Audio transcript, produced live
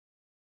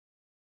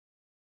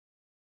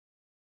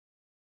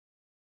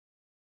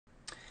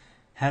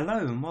Hello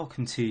and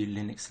welcome to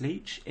Linux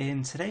Leech.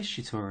 In today's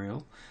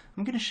tutorial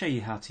I'm going to show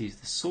you how to use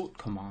the sort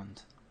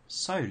command.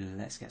 So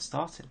let's get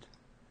started.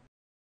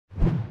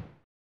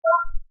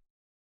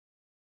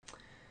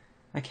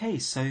 Okay,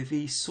 so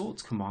the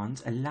sort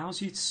command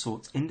allows you to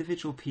sort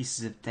individual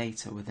pieces of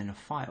data within a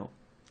file.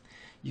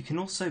 You can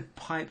also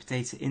pipe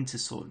data into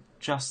sort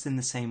just in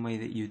the same way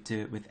that you would do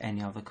it with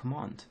any other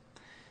command.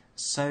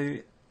 So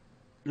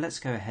let's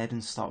go ahead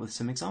and start with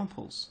some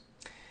examples.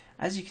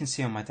 As you can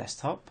see on my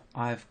desktop,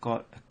 I've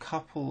got a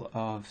couple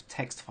of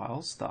text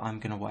files that I'm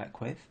going to work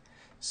with.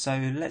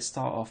 So let's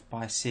start off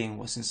by seeing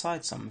what's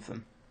inside some of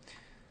them.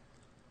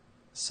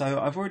 So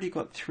I've already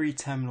got 3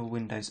 terminal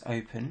windows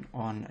open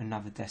on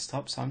another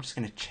desktop, so I'm just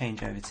going to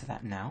change over to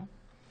that now.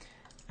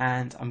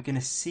 And I'm going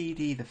to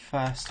CD the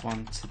first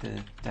one to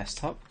the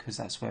desktop because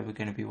that's where we're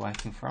going to be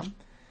working from.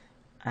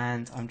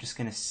 And I'm just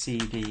going to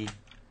CD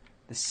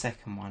the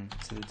second one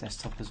to the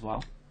desktop as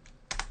well.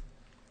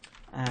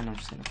 And I'm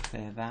just going to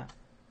clear that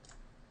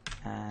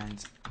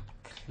and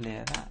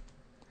clear that.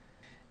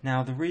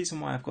 Now the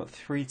reason why I've got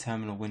 3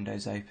 terminal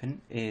windows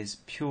open is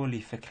purely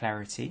for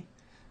clarity,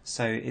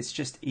 so it's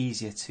just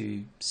easier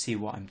to see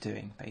what I'm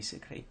doing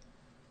basically.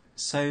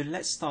 So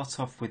let's start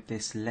off with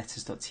this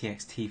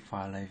letters.txt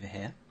file over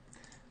here.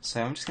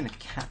 So I'm just going to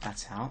cat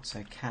that out,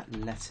 so cat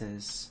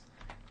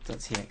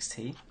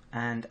letters.txt,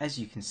 and as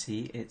you can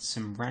see it's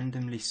some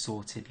randomly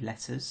sorted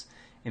letters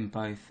in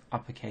both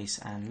uppercase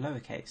and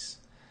lowercase.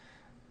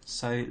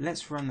 So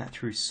let's run that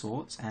through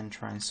sort and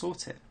try and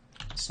sort it.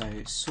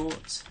 So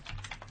sort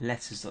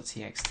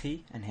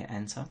letters.txt and hit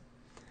enter,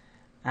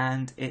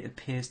 and it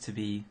appears to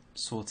be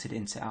sorted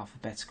into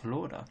alphabetical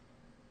order.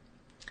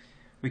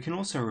 We can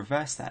also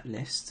reverse that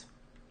list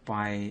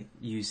by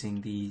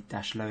using the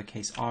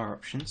 -lowercase r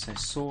option, so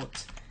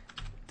sort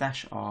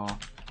 -r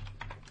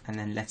and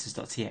then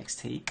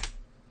letters.txt,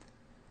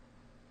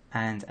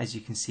 and as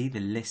you can see the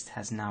list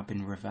has now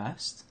been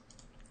reversed.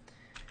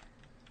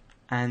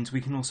 And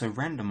we can also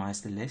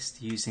randomize the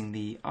list using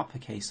the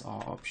uppercase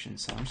R option.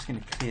 So I'm just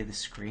going to clear the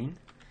screen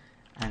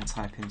and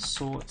type in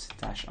sort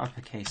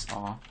 -uppercase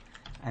R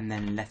and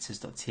then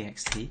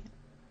letters.txt.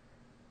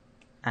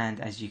 And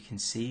as you can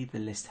see, the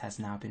list has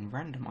now been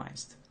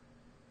randomized.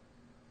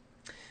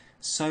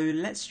 So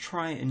let's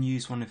try and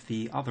use one of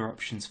the other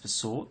options for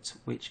sort,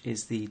 which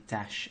is the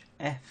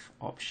 -f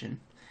option.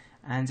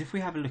 And if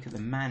we have a look at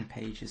the man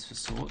pages for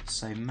sort,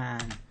 so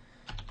man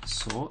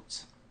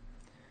sort,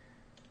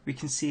 we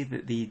can see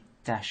that the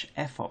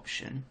 -f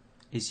option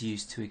is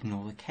used to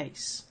ignore the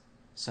case.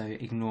 So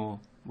ignore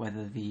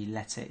whether the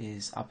letter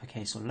is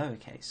uppercase or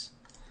lowercase.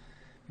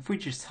 If we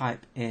just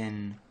type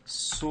in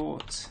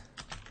sort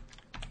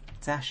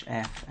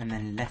 -f and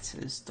then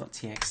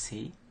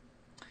letters.txt,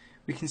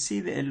 we can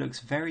see that it looks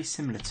very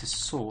similar to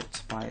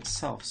sort by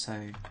itself.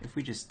 So if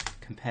we just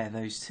compare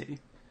those two,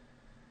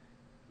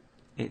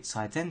 it's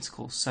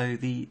identical. So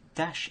the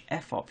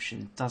 -f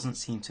option doesn't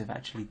seem to have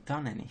actually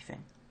done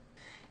anything.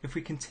 If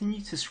we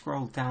continue to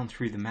scroll down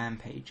through the man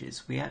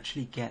pages, we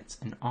actually get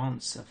an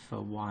answer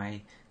for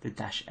why the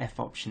 -f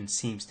option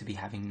seems to be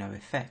having no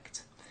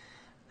effect.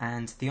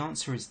 And the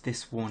answer is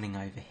this warning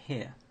over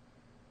here.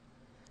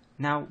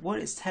 Now what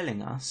it's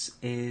telling us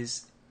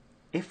is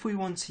if we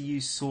want to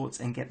use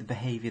sort and get the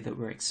behavior that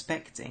we're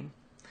expecting,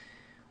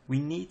 we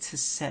need to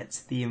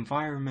set the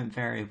environment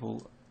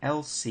variable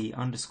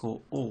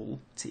lc_all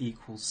to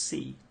equal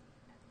c.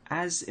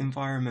 As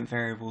environment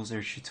variables are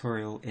a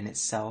tutorial in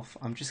itself,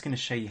 I'm just going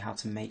to show you how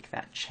to make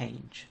that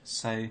change.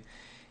 So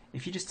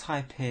if you just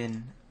type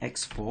in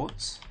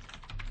export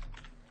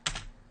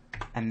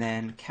and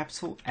then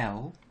capital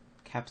L,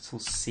 capital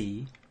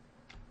C,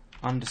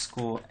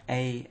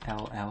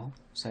 _all,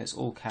 so it's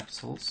all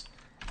capitals,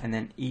 and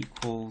then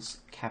equals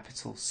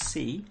capital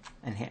C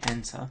and hit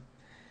enter,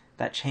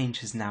 that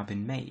change has now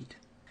been made.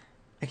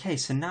 Okay,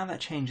 so now that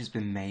change has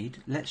been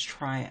made, let's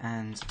try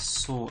and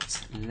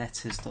sort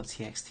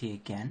letters.txt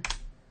again.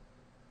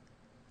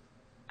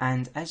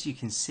 And as you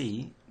can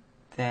see,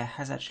 there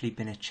has actually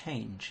been a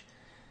change.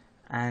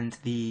 And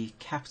the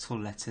capital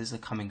letters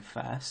are coming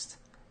first,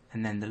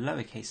 and then the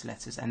lowercase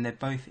letters, and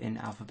they're both in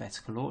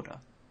alphabetical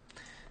order.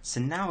 So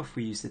now if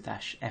we use the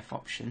 -f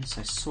option,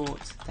 so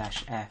sort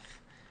 -f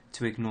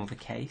to ignore the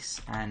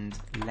case, and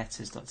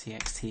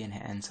letters.txt and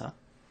hit enter,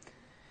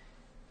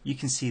 you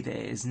can see that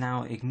it has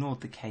now ignored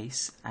the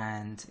case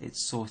and it's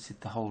sorted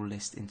the whole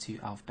list into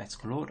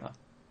alphabetical order.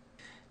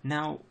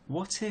 Now,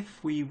 what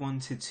if we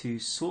wanted to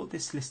sort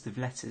this list of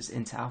letters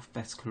into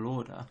alphabetical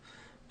order,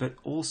 but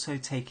also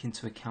take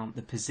into account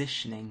the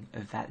positioning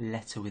of that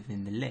letter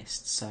within the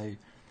list? So,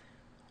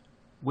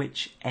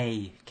 which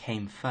A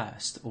came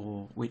first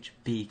or which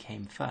B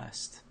came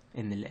first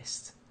in the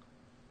list?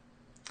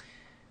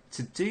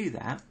 To do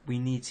that, we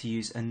need to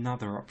use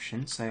another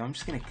option. So I'm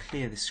just going to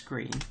clear the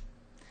screen.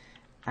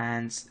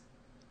 And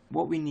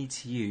what we need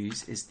to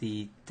use is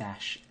the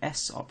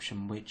 -s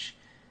option, which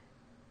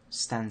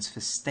stands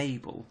for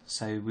stable.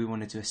 So we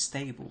want to do a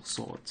stable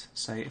sort.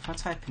 So if I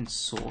type in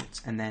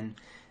sort and then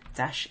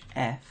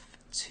 -f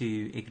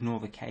to ignore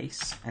the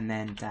case and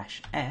then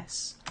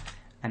 -s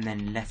and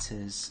then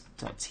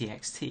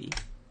letters.txt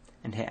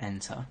and hit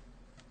enter,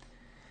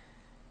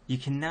 you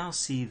can now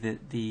see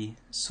that the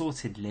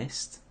sorted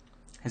list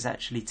has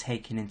actually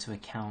taken into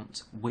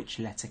account which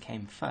letter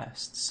came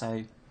first.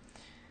 So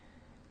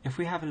if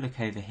we have a look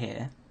over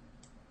here,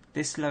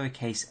 this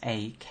lowercase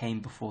a came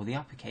before the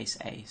uppercase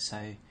a,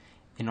 so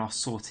in our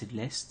sorted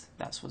list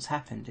that's what's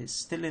happened. It's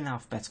still in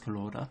alphabetical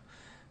order,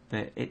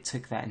 but it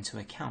took that into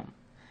account.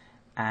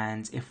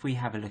 And if we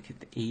have a look at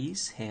the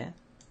e's here,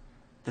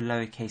 the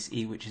lowercase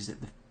e, which is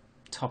at the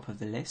top of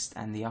the list,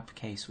 and the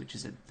uppercase, which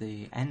is at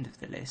the end of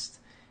the list,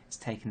 it's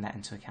taken that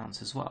into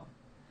account as well.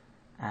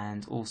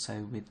 And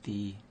also with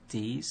the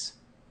d's,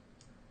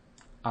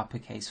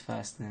 uppercase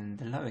first and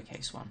then the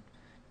lowercase one,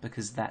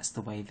 because that's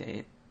the way that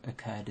it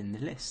occurred in the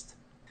list.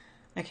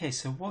 Okay,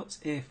 so what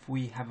if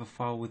we have a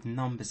file with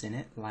numbers in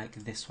it,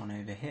 like this one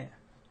over here?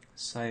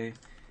 So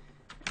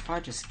if I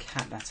just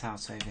cat that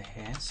out over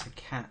here, so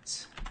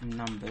cat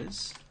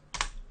numbers,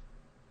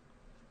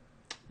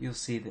 you'll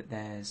see that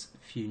there's a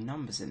few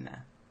numbers in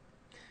there.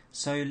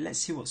 So let's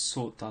see what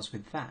sort does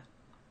with that.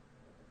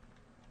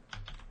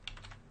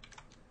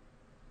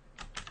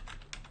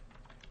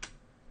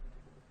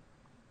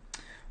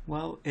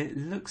 Well, it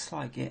looks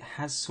like it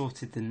has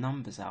sorted the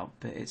numbers out,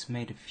 but it's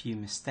made a few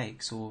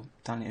mistakes or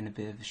done it in a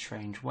bit of a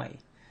strange way.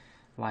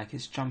 Like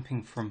it's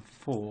jumping from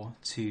 4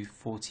 to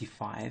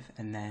 45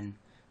 and then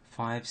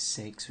 5,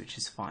 6, which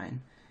is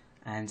fine,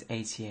 and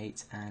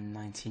 88 and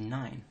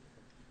 99.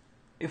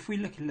 If we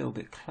look a little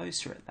bit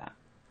closer at that,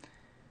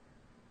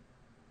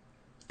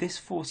 this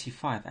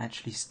 45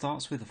 actually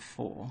starts with a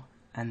 4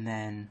 and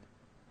then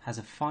has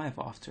a 5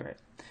 after it.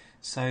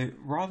 So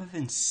rather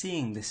than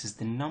seeing this as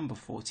the number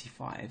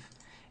 45,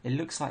 it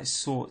looks like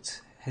sort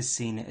has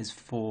seen it as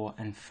 4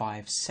 and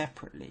 5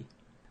 separately.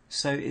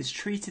 So it's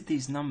treated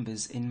these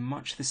numbers in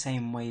much the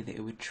same way that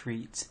it would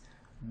treat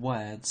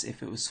words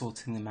if it was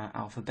sorting them out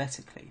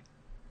alphabetically.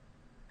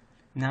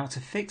 Now to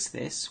fix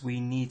this, we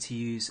need to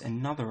use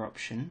another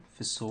option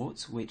for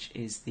sort, which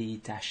is the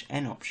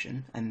 -n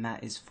option, and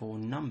that is for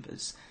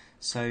numbers.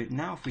 So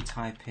now if we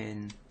type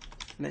in,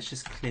 let's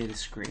just clear the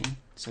screen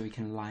so we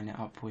can line it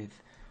up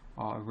with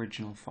our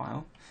original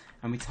file,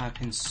 and we type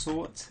in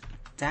sort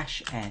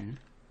 -n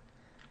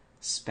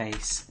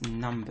space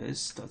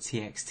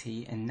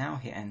numbers.txt and now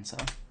hit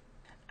enter,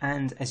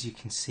 and as you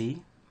can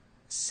see,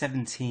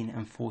 17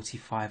 and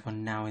 45 are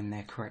now in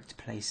their correct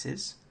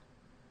places,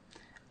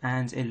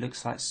 and it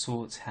looks like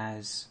sort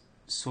has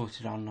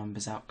sorted our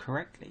numbers out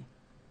correctly.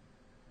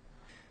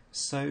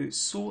 So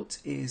sort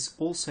is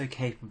also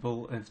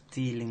capable of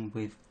dealing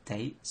with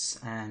dates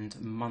and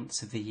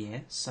months of the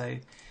year. So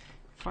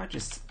if I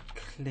just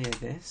clear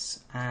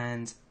this,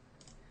 and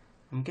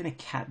I'm going to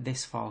cat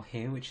this file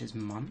here, which is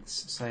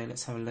months, so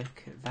let's have a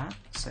look at that.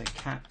 So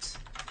cat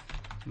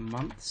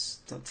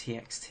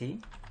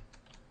months.txt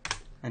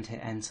and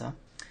hit enter.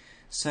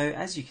 So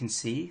as you can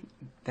see,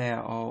 there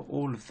are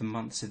all of the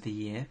months of the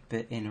year,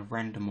 but in a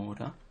random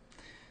order.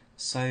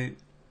 So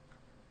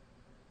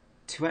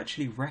to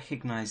actually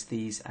recognize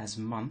these as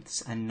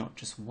months and not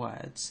just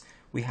words,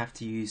 we have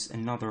to use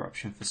another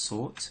option for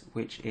sort,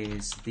 which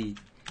is the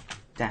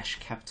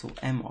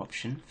 -M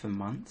option for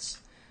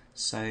months.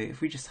 So if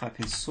we just type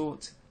in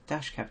sort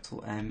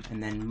 -M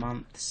and then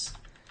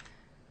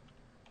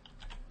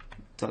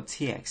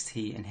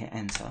months.txt and hit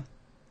enter,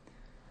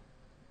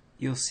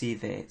 you'll see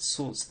that it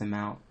sorts them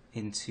out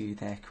into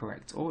their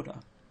correct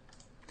order.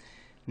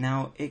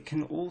 Now it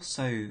can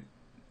also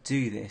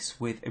do this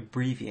with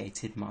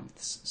abbreviated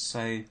months.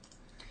 So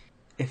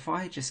if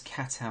I just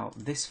cat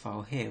out this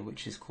file here,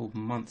 which is called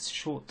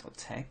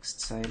monthsshort.txt,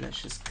 so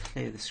let's just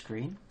clear the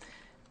screen,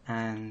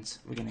 and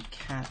we're going to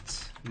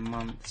cat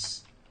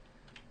months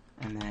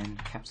and then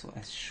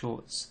S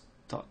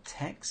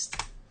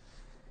shorts.txt.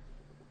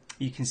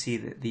 You can see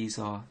that these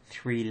are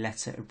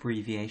 3-letter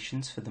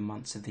abbreviations for the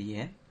months of the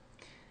year,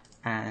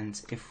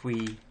 and if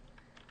we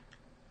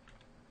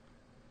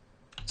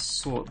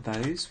sort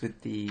those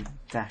with the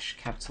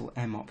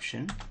 -M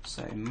option,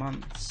 so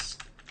months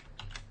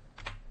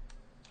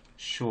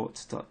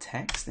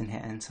short.txt and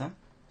hit enter,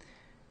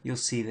 you'll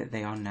see that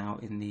they are now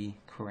in the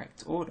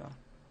correct order.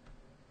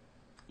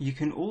 You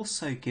can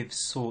also give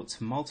sort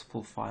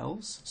multiple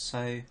files,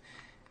 so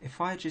if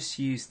I just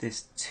use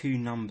this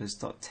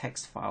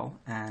toNumbers.txt file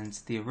and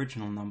the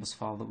original numbers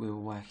file that we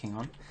were working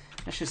on,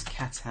 let's just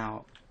cat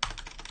out,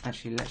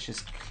 actually let's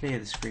just clear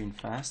the screen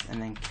first and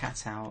then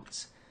cat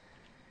out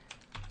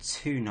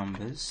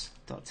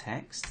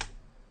toNumbers.txt.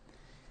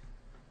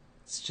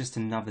 It's just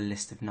another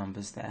list of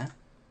numbers there.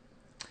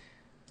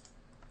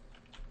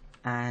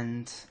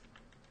 And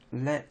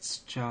let's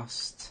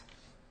just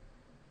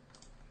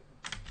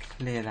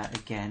clear that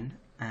again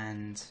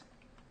and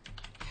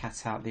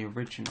cat out the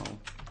original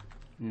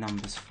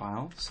numbers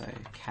file, so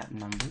cat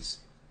numbers.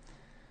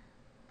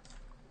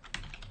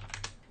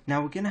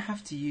 Now we're going to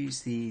have to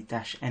use the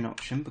 -n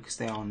option because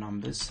they are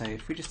numbers, so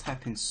if we just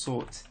type in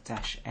sort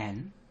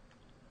 -n,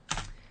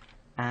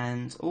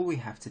 and all we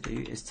have to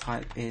do is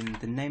type in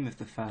the name of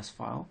the first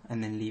file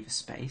and then leave a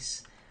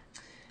space,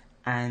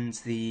 and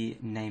the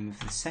name of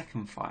the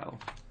second file.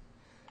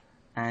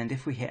 And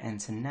if we hit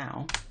enter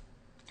now,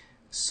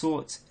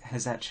 sort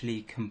has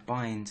actually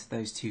combined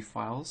those two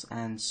files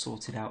and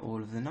sorted out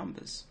all of the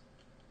numbers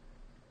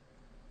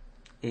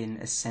in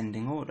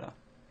ascending order.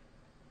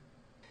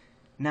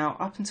 Now,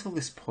 up until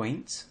this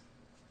point,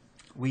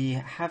 we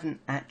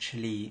haven't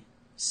actually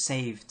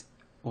saved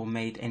or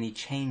made any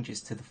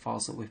changes to the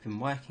files that we've been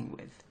working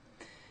with.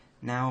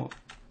 Now,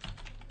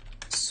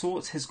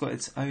 sort has got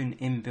its own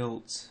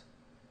inbuilt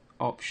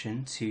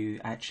option to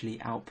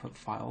actually output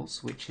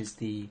files, which is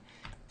the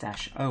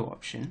 -O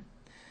option.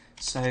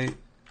 So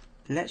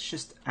let's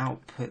just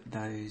output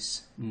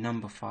those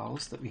number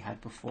files that we had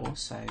before.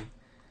 So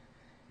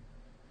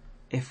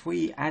if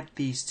we add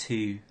these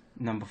two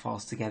number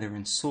files together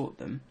and sort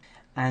them,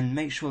 and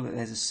make sure that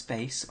there's a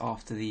space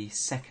after the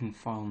second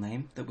file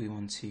name that we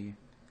want to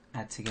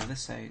add together,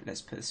 so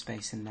let's put a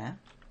space in there,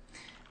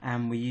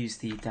 and we use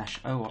the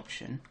 -O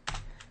option,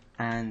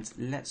 and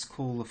let's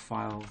call the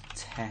file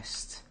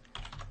test.txt,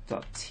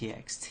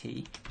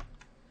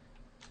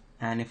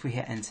 and if we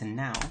hit enter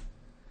now,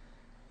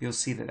 you'll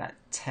see that that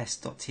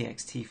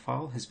test.txt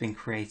file has been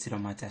created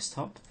on my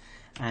desktop,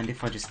 and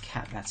if I just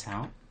cat that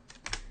out,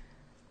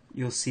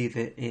 you'll see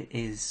that it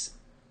is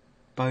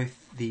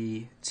both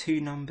the two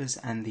numbers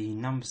and the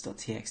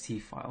numbers.txt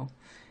file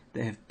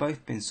that have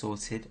both been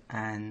sorted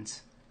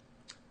and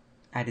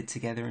added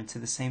together into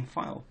the same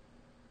file.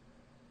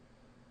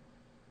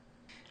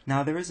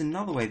 Now, there is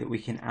another way that we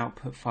can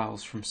output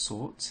files from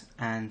sort,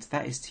 and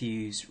that is to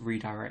use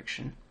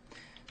redirection.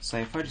 So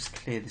if I just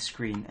clear the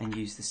screen and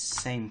use the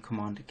same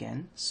command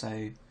again,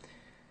 so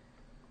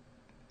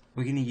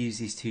we're going to use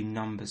these two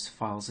numbers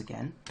files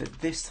again,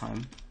 but this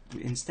time,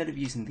 instead of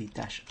using the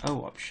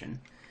 -O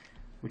option,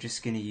 we're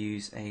just going to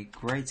use a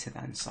greater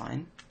than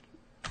sign,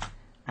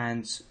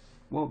 and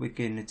what we're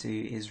going to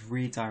do is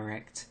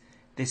redirect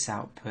this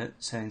output.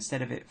 So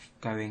instead of it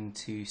going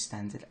to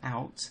standard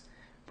out,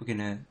 we're going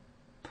to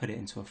put it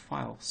into a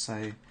file.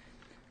 So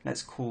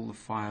let's call the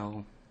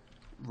file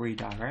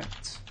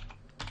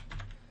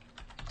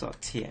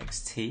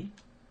redirect.txt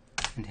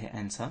and hit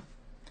enter.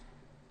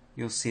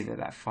 You'll see that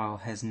that file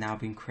has now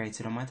been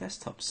created on my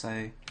desktop.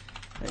 So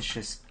let's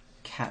just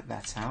cat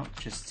that out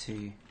just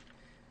to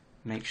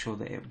make sure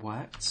that it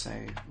worked.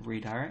 So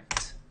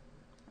redirect,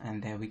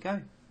 and there we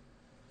go.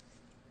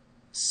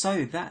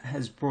 So that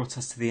has brought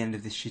us to the end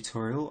of this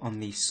tutorial on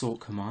the sort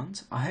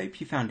command. I hope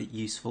you found it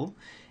useful.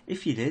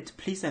 If you did,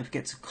 please don't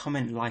forget to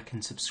comment, like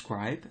and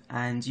subscribe,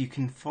 and you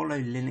can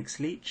follow Linux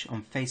Leech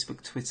on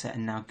Facebook, Twitter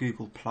and now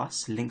Google+.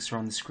 Links are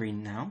on the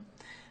screen now,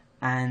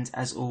 and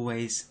as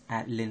always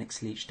at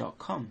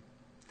linuxleech.com.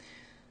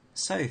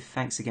 So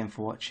thanks again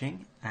for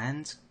watching,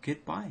 and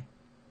goodbye.